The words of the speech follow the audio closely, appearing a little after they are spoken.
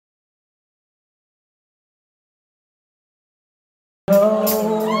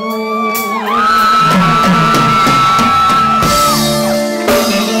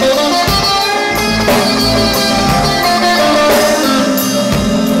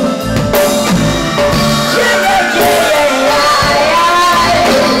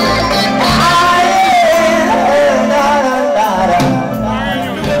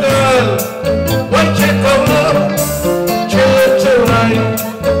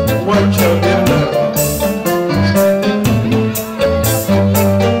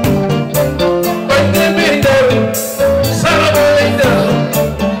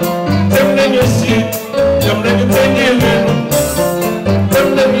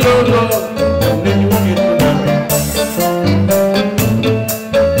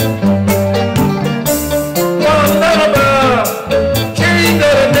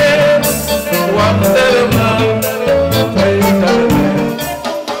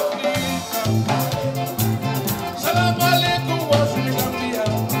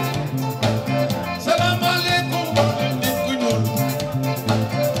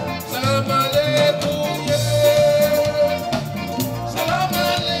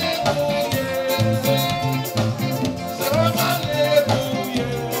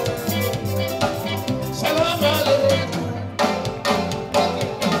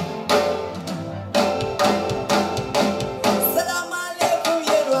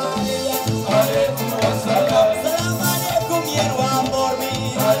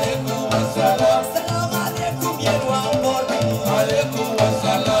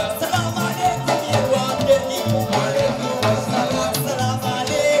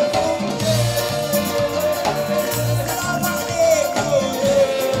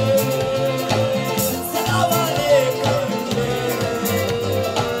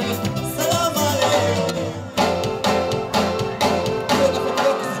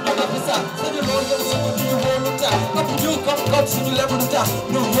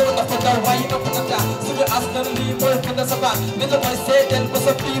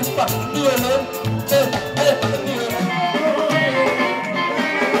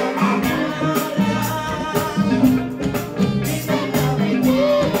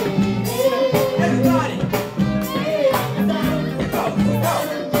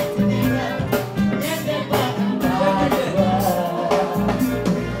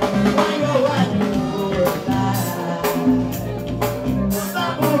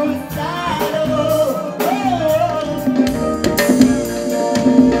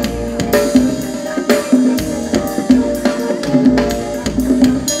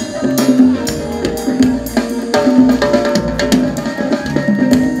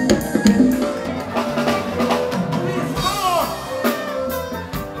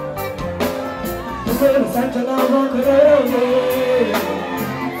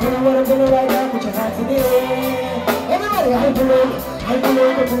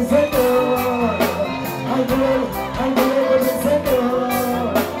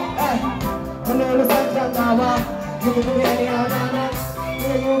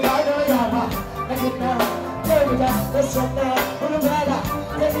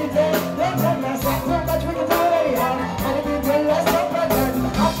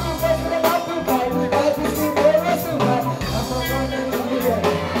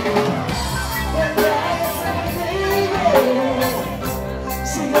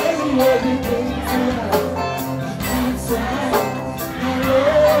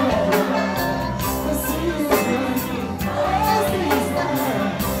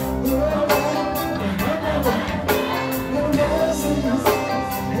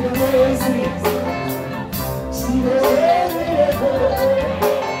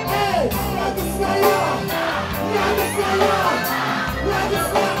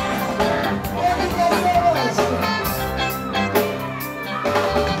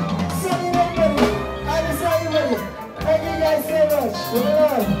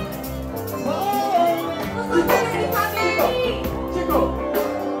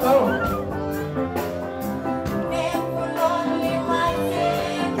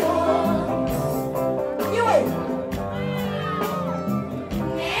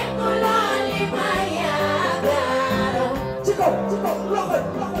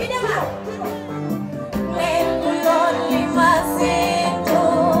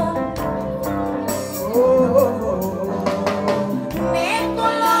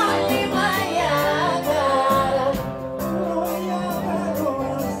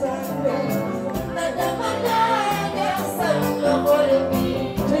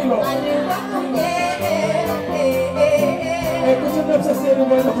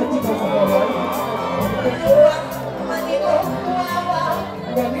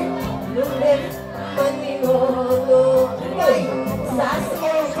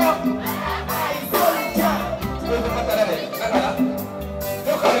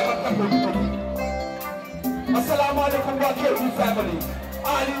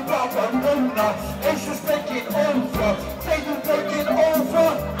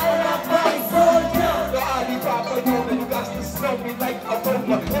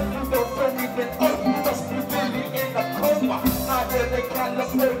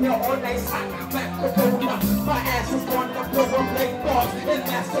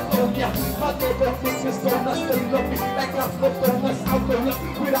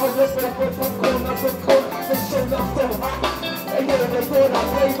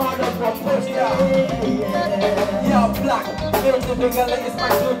Yeah, black, it's the bigger it's my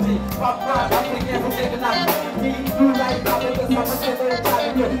duty. Pop hard, I'm thinking from taking up. You like how it is, I'm a sinner in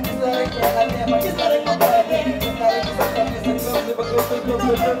time. It's like I never, it's like my body. It's like it's a good,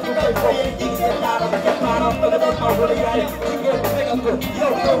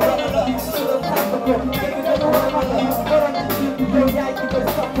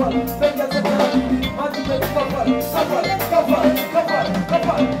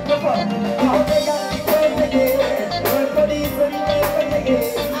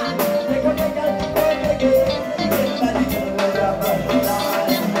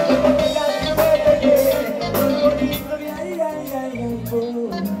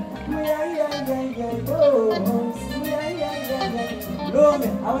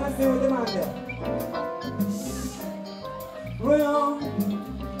 I want to stay with the man there. Royal,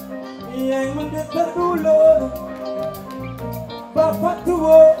 yeah, I'm the Tadulo. Papa to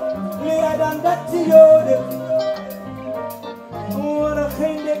war, later than that, you what a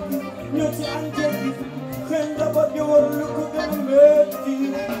kind of you and Jackie. Kind of what you will look at them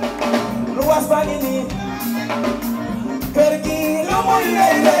and Ruas Bagini, Kerr, no more,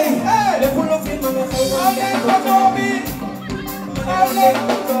 the full of him and the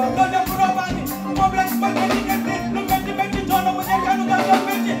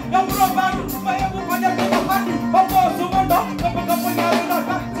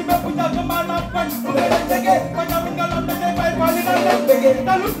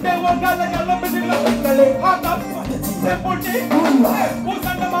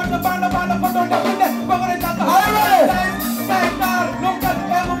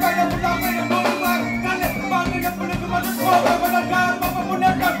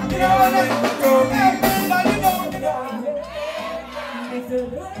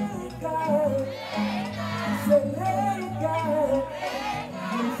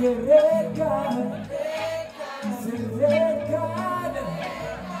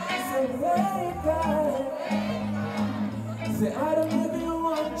Say I don't even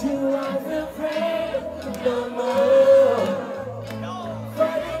want you as a friend no more.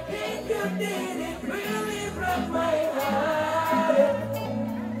 But I think you did it really broke my heart.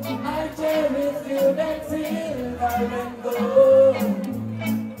 I cherish you until I let go.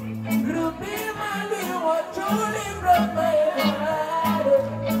 Ruby, man, what truly broke my heart.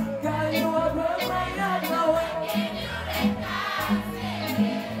 Can you have broke my heart now?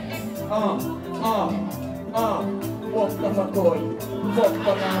 Walk the McCoy, fuck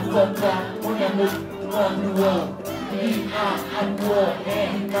on, on the move, on the road. We are at war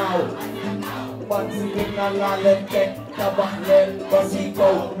and now. Once again, I'll let get tabak len, basiko,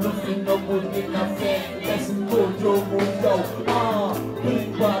 looking no good in a fan, let's go, Joe,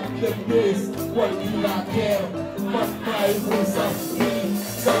 bring back the bass, what do I care? But my voice of me,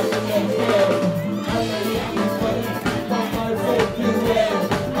 something and hair.